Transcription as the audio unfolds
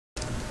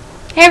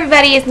Hey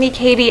everybody, it's me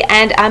Katie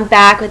and I'm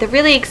back with a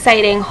really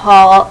exciting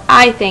haul,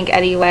 I think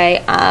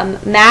anyway.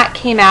 MAC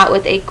came out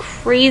with a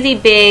crazy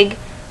big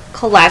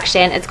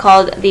collection. It's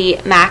called the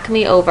M.A.C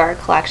Me Over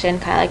Collection,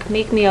 kind of like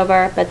Make Me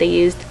Over, but they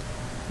used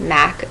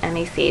MAC,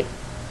 M-A-C.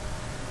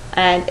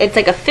 And it's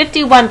like a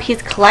 51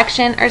 piece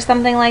collection or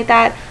something like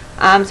that.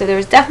 So there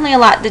was definitely a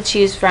lot to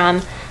choose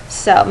from.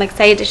 So I'm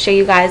excited to show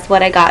you guys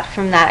what I got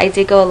from that. I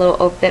did go a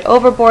little bit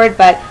overboard,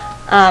 but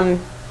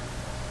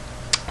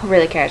who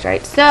really cares,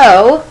 right?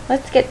 So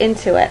let's get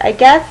into it. I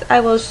guess I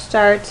will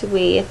start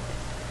with,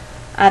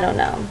 I don't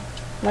know,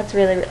 what's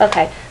really,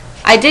 okay.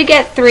 I did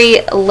get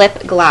 3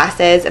 lip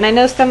glosses, and I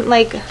know some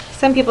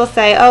people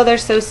say, oh, they're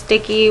so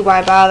sticky,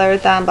 why bother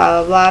with them,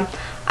 blah, blah, blah.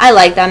 I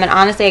like them, and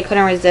honestly, I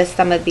couldn't resist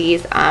some of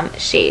these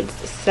shades.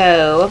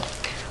 So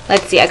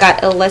let's see, I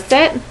got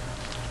Illicit,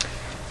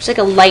 which is like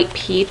a light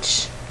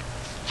peach,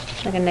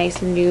 like a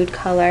nice nude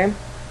color.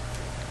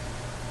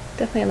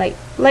 Definitely a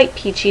light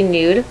peachy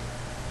nude.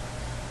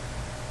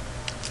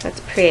 That's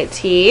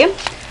pretty.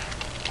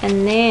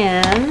 And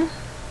then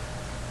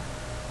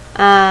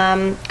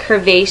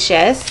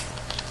Curvaceous,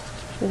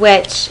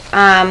 which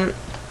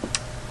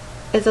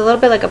is a little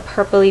bit like a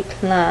purpley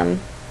plum.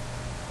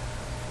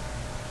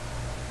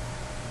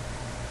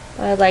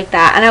 But I like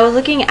that. And I was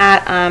looking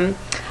at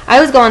I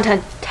was going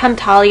to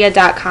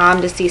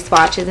Temptalia.com to see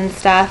swatches and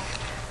stuff.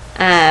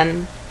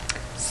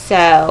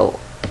 So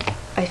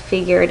I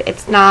figured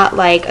it's not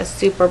like a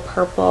super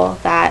purple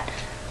that,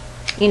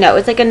 you know,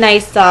 it's like a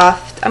nice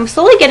soft. I'm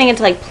slowly getting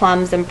into like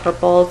plums and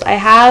purples. I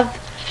have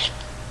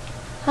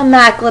a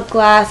MAC lip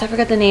gloss. I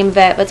forgot the name of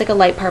it, but it's like a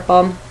light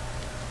purple.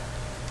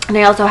 And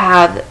I also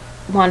have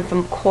one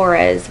from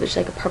Cora's, which is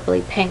like a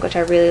purpley pink, which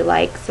I really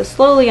like. So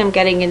slowly I'm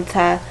getting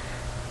into,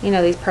 you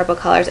know, these purple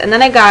colors. And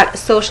then I got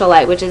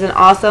Socialite, which is an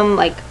awesome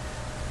like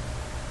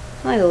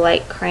a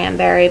light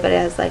cranberry, but it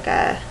has like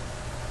a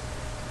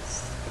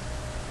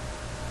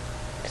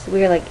just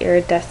weird like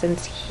iridescent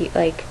heat,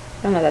 like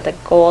I don't know, that's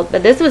like gold,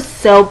 but this was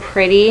so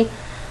pretty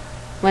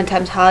when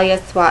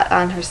Temptalia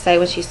on her site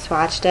when she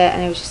swatched it,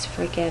 and it was just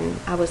freaking,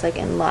 I was like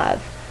in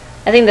love.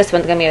 I think this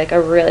one's gonna be like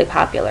a really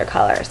popular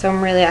color, so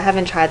I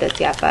haven't tried this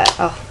yet, but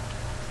oh,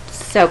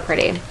 so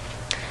pretty.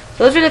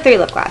 Those are the 3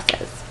 lip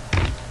glosses.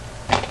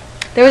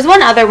 There was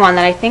one other one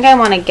that I think I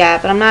want to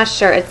get, but I'm not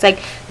sure. It's like,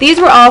 these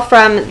were all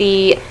from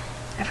the,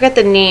 I forget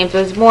the names, but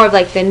it was more of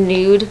like the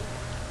nude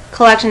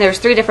collection. There was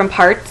 3 different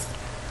parts,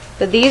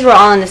 but these were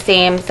all in the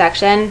same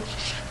section.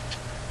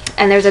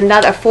 And there's a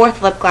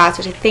 4th lip gloss,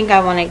 which I think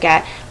I want to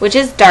get, which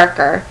is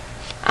darker.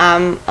 A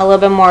little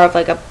bit more of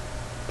like a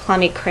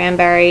plummy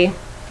cranberry,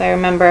 if I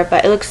remember.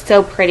 But it looks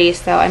so pretty,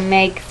 so I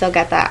may still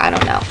get that. I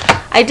don't know.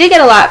 I did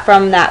get a lot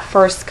from that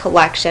first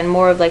collection,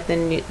 more of like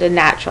the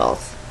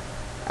naturals.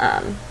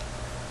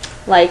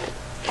 Like,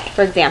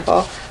 for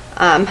example,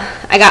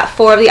 I got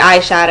 4 of the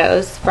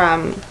eyeshadows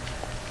from,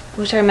 I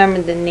wish I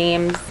remembered the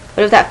names.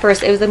 But it was that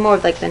first, it was more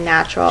of like the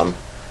natural.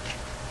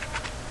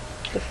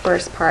 The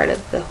first part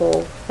of the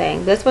whole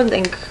thing. This one's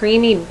in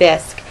Creamy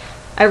Bisque.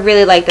 I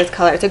really like this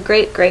color. It's a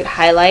great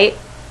highlight,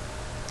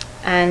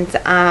 and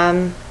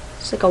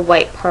it's like a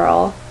white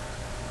pearl,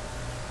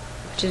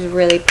 which is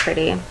really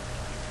pretty.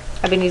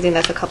 I've been using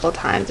this a couple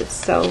times. It's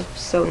so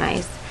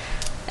nice.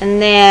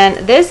 And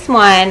then this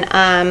one,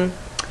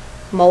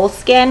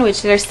 Moleskin,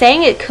 which they're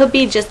saying it could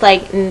be just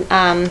like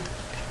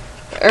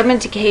Urban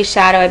Decay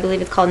shadow. I believe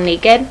it's called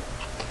Naked,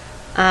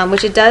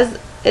 which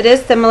it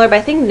is similar, but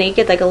I think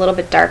Naked like a little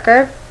bit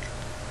darker.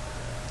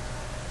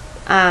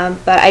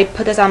 But I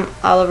put this on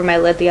all over my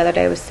lid the other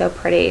day. It was so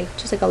pretty.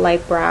 Just like a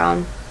light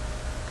brown.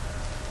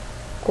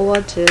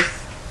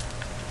 Gorgeous.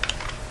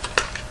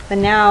 But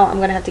now I'm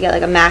going to have to get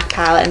like a MAC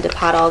palette and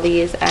depot all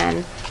these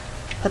and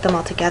put them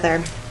all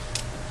together.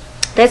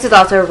 This is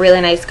also a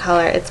really nice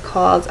color. It's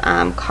called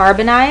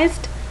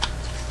Carbonized.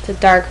 It's a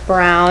dark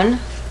brown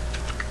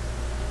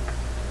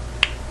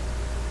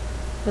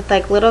with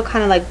like little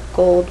kind of like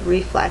gold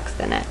reflex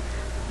in it.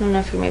 I don't know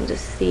if you're able to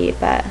see,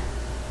 but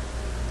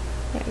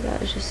there you go.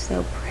 It's just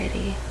so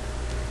pretty.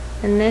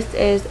 And this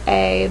is it's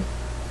a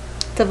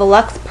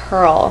Velux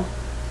Pearl.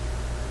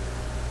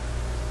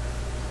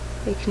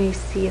 Can you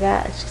see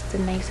that? It's just the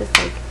nicest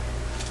like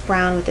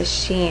brown with a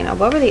sheen. Oh,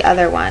 what were the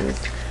other ones?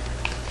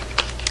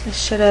 I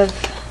should have,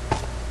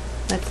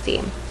 let's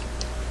see.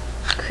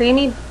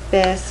 Creamy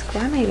Bisque.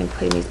 Why am I even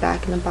putting these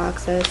back in the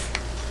boxes?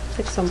 It's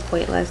like so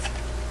pointless.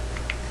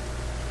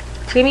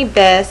 Creamy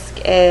Bisque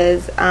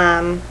is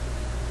a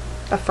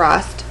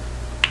frost,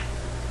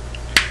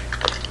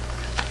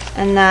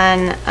 and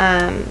then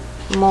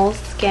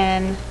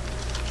Moleskin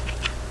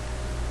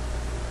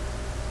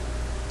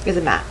is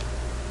a matte.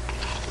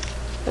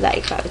 But that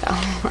you can probably tell.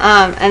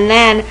 And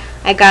then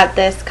I got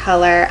this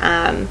color,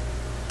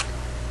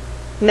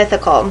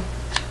 Mythical.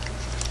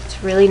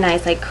 It's really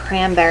nice, like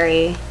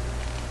cranberry.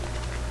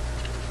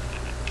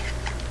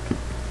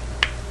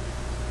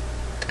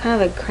 Kind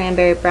of a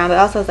cranberry brown, but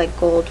also has like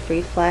gold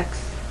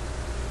reflex.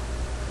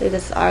 This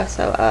is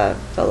also a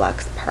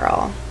Velux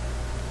Pearl.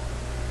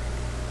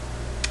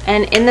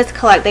 And in this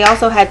collect, they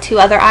also had 2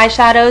 other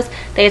eyeshadows.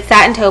 They had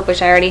Satin Taupe,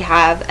 which I already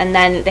have, and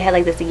then they had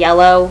like this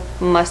yellow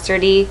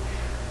mustardy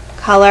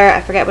color. I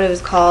forget what it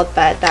was called,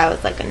 but that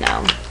was like a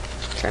no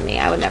for me.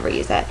 I would never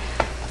use it.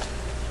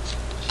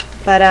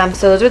 But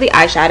so those were the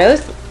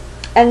eyeshadows.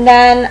 And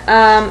then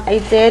I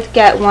did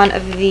get one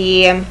of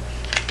the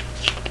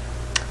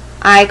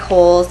eye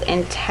kohls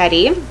in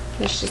Teddy.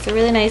 It's just a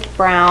really nice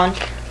brown.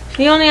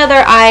 The only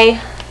other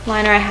eyeliner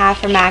I have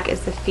from MAC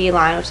is the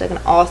Feline, which is like an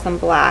awesome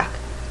black.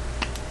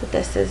 But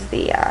this is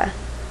the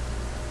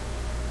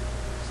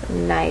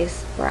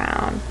nice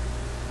brown.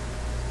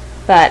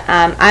 But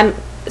I'm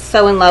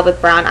so in love with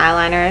brown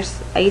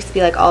eyeliners. I used to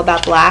be like all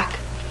about black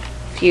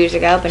a few years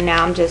ago, but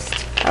now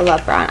I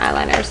love brown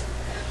eyeliners.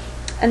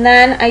 And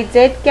then I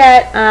did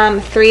get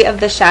 3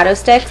 of the shadow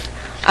sticks.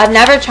 I've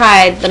never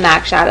tried the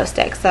MAC shadow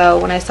sticks, so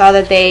when I saw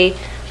that they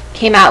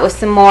came out with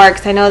some more,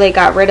 because I know they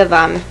got rid of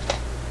them,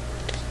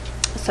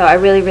 so I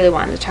really, really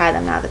wanted to try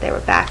them now that they were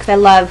back, because I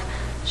love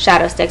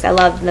shadow sticks. I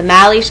love the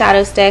Mally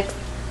shadow sticks.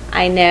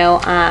 I know,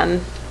 I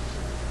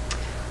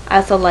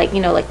also like,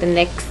 you know, like the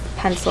NYX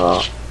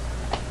pencil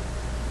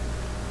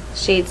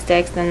shade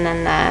sticks, and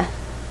then the,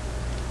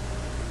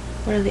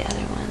 what are the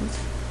other ones?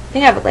 I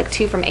think I have like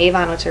 2 from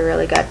Avon, which are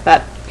really good,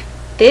 but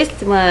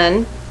this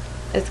one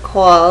is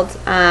called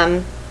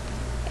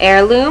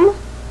Heirloom.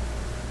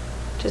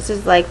 This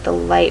is like the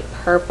light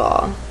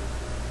purple,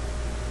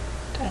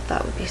 which I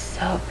thought would be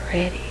so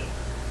pretty.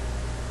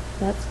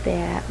 What's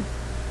that?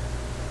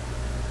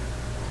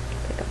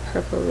 It's like a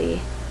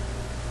purpley.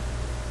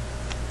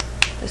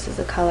 This is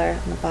the color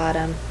on the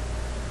bottom.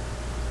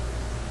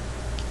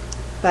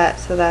 But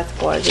so that's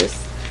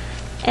gorgeous.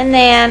 And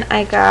then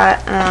I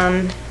got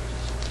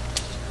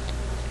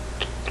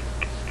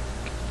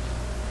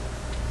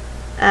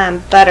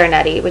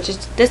Butternutty, which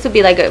is, this would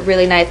be like a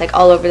really nice, like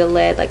all over the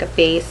lid, like a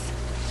base.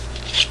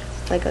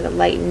 It's like a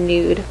light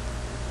nude.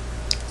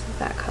 This is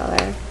that color.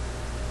 And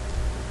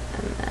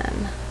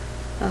then,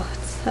 oh,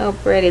 it's so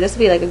pretty. This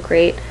would be like a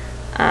great,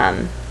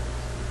 there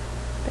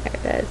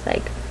it is,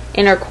 like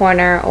inner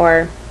corner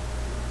or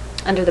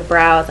under the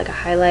brow as like a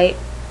highlight.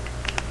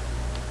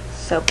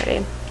 So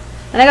pretty.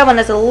 And I got one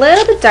that's a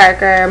little bit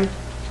darker,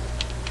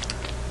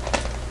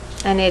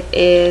 and it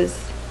is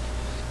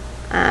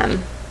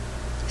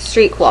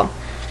Street Cool.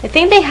 I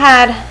think they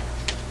had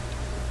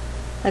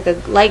like a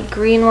light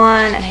green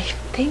one, and I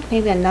think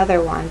maybe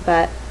another one,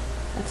 but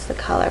that's the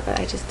color, but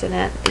I just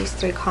didn't. These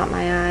 3 caught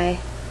my eye.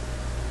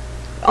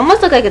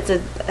 Almost look like it's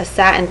a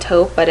satin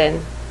taupe, but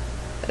in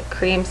a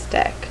cream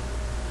stick.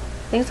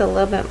 I think it's a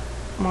little bit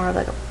more of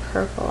like a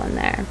purple in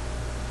there.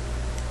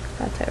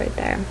 That's it right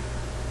there.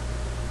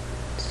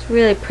 It's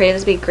really pretty.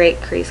 This would be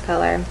great crease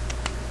color,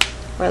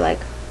 or like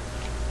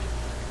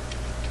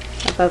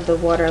above the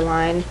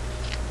waterline.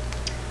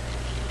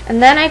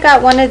 And then I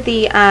got one of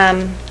the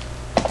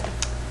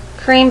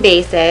cream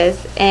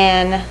bases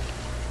in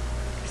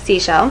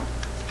Seashell.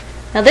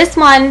 Now this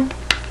one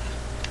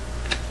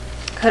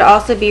could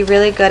also be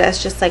really good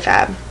as just like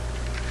a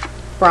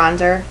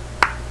bronzer,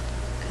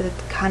 because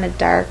it's kind of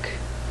dark.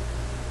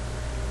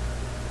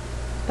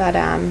 But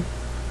I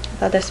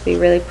thought this would be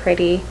really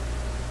pretty,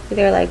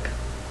 either like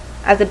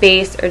as a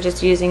base or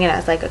just using it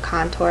as like a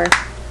contour,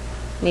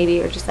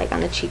 maybe, or just like on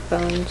the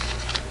cheekbones,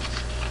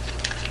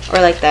 or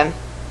like the,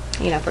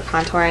 you know, for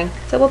contouring.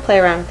 So we'll play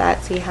around with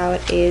that, see how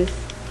it is.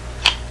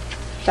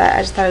 But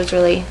I just thought it was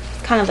really,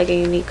 it's kind of like a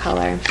unique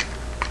color.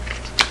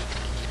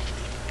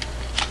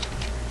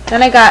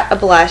 Then I got a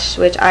blush,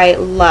 which I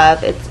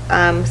love. It's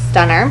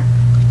Stunner,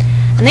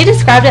 and they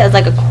described it as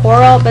like a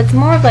coral, but it's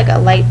more of like a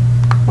light,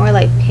 more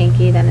like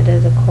pinky than it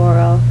is a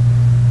coral.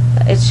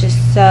 But it's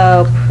just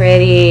so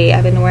pretty.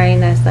 I've been wearing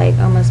this like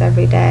almost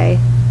every day.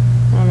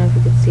 I don't know if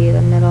you could see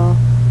the middle.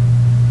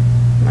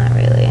 Not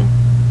really,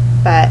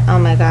 but oh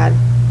my god,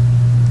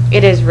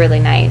 it is really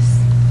nice.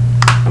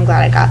 I'm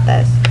glad I got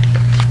this.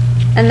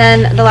 And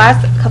then the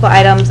last couple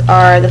items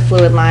are the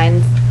fluid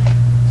lines.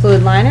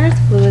 Fluid liners?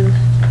 Fluid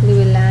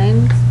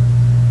lines?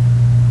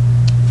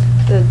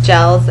 The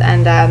gels,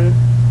 and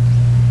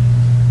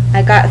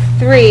I got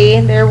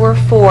 3. There were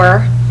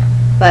 4,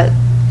 but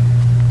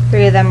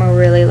 3 of them were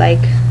really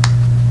like,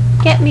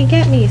 get me,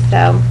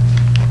 so.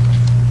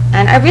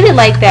 And I really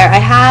like I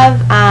have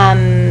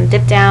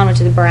Dip Down,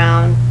 which is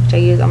brown, which I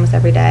use almost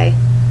every day.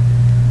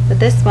 But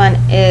this one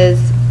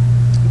is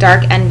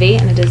Dark Envy,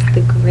 and it is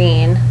the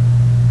green.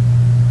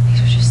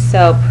 These are just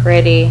so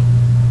pretty.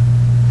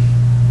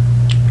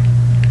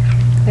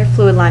 Their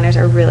fluid liners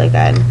are really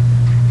good.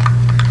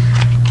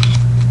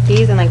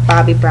 These and like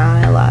Bobbi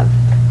Brown I love.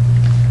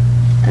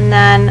 And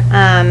then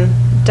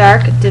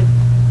Dark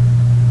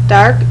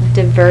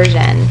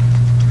Diversion.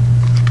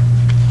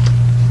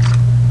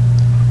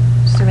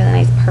 Just a really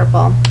nice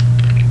purple.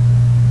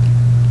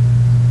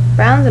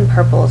 Browns and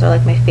purples are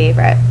like my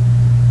favorite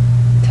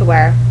to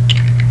wear,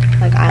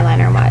 like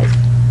eyeliner wise.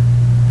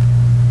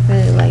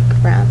 Really like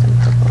browns and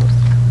purples.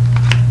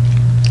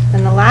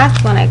 And the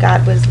last one I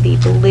got was the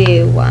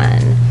blue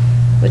one,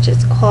 which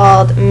is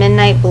called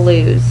Midnight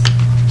Blues.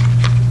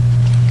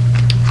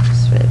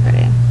 It's really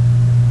pretty.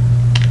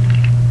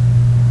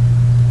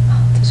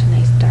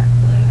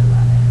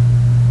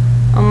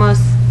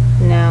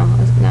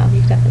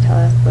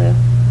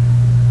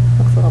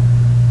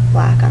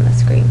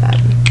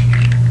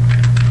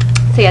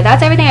 So yeah,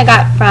 that's everything I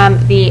got from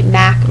the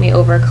M.A.C Me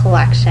Over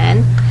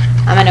collection.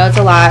 I know it's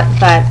a lot,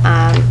 but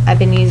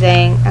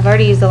I've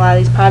already used a lot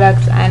of these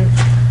products, and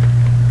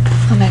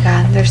oh my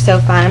god, they're so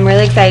fun. I'm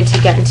really excited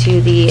to get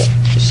into the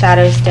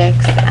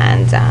Shadesticks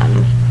and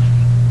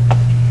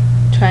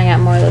trying out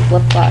more of those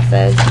lip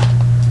glosses.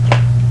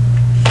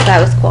 That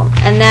was cool.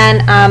 And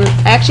then I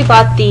actually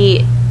bought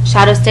the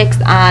Shadesticks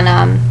on,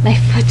 my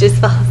foot just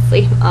fell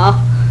asleep. Oh,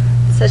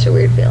 such a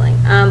weird feeling.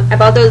 I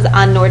bought those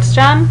on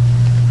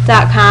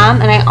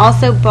Nordstrom.com, and I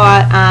also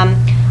bought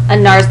a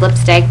NARS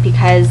lipstick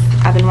because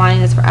I've been wanting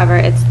this forever.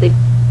 It's the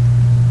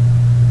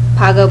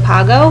Pago,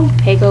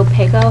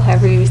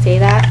 however you say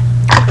that,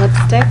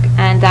 lipstick.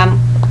 And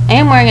I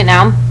am wearing it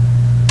now.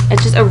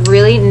 It's just a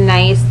really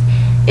nice,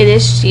 it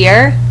is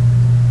sheer.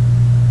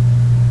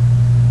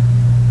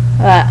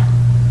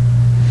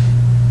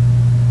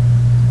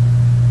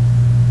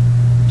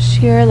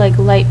 Sheer, like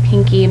light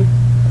pinky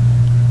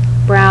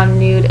brown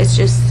nude. It's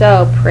just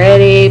so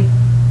pretty.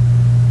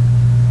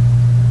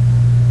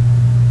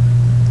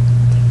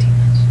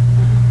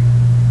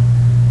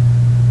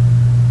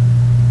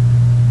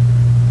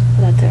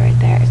 That's it right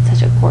there. It's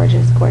such a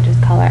gorgeous, gorgeous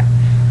color.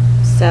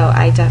 So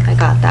I definitely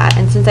got that.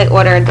 And since I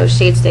ordered those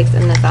Shadesticks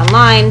in this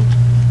online,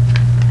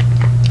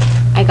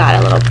 I got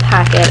a little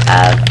packet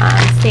of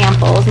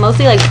samples,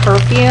 mostly like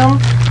perfume.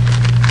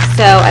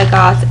 So I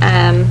got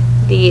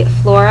the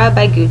Flora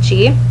by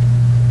Gucci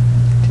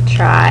to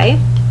try,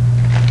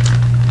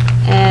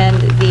 and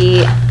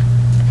the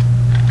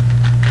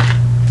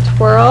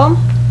Twirl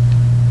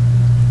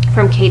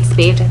from Kate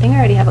Spade. I think I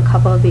already have a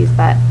couple of these,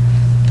 but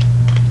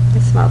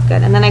it smells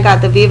good. And then I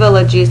got the Viva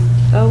La Juice.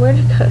 Oh, where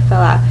did it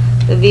fell out?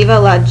 The Viva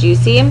La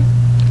Juicy,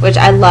 which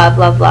I love,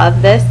 love,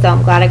 love this. So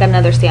I'm glad I got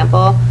another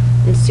sample,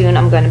 and soon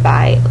I'm going to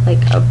buy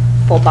like a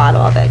full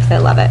bottle of it because I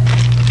love it.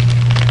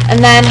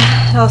 And then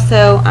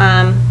also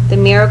the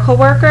Miracle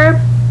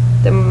Worker,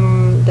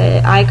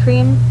 the eye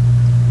cream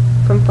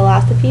from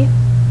Philosophy.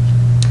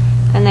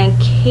 And then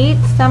Kate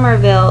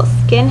Somerville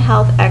Skin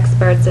Health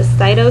Experts, the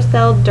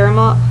Cytocell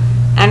Dermal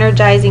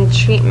Energizing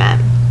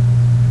Treatment.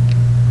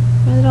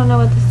 I really don't know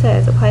what this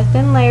is. Apply a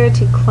thin layer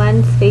to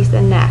cleanse face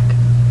and neck.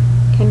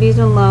 Can be used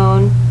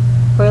alone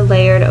or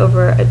layered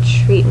over a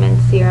treatment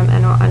serum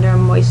and or under a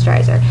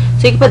moisturizer.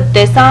 So you can put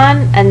this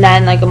on and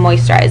then like a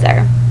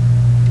moisturizer.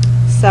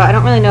 So I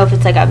don't really know if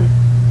it's like I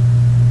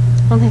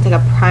don't think it's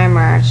like a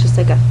primer. It's just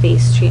like a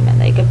face treatment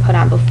that you could put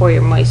on before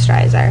your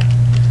moisturizer.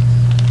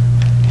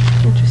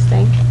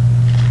 Interesting.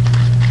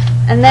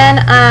 And then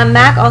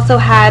M.A.C also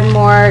had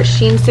more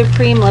Sheen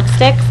Supreme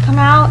lipsticks come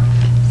out.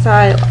 So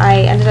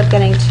I ended up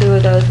getting 2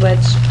 of those,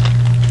 which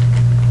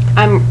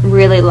I'm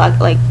really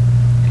liking.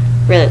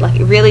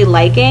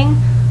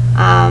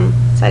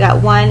 So I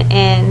got one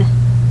in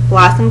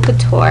Blossom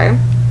Couture,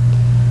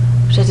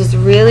 which is this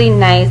really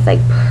nice, like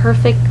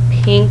perfect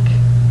pink.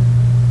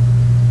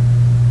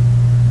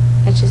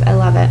 It's just, I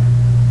love it.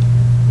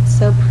 It's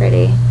so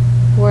pretty.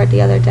 Wore it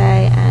the other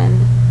day and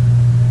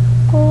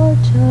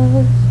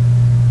gorgeous.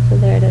 So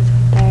there it is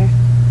right there.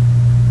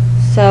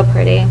 So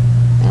pretty.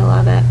 I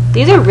love it.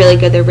 These are really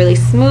good. They're really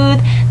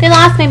smooth. They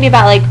last maybe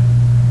about like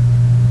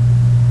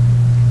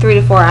 3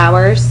 to 4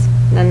 hours,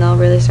 and then they'll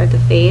really start to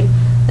fade.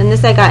 And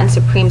this I got in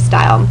Supreme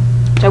Style,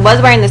 which I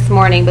was wearing this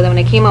morning, but then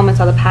when I came home and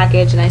saw the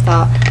package and I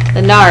saw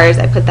the NARS,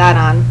 I put that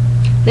on.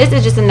 This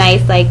is just a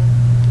nice like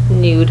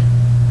nude,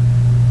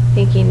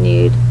 pinky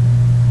nude.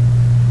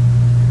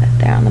 Right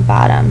there on the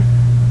bottom.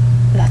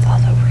 But that's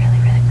also really,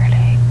 really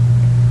pretty.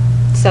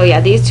 So yeah,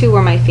 these 2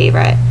 were my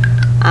favorite.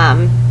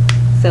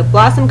 So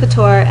Blossom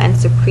Couture and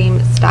Supreme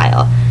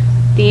Style.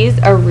 These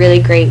are really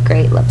great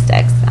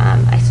lipsticks.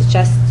 I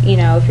suggest, you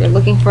know, if you're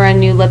looking for a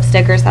new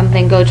lipstick or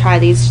something, go try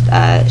these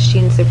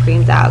Sheen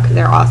Supremes out because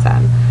they're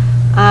awesome.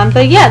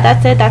 But yeah,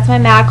 that's it. That's my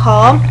M.A.C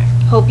haul.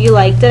 Hope you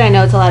liked it. I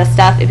know it's a lot of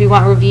stuff. If you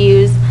want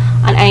reviews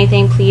on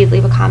anything, please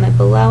leave a comment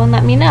below and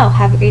let me know.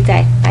 Have a great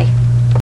day. Bye.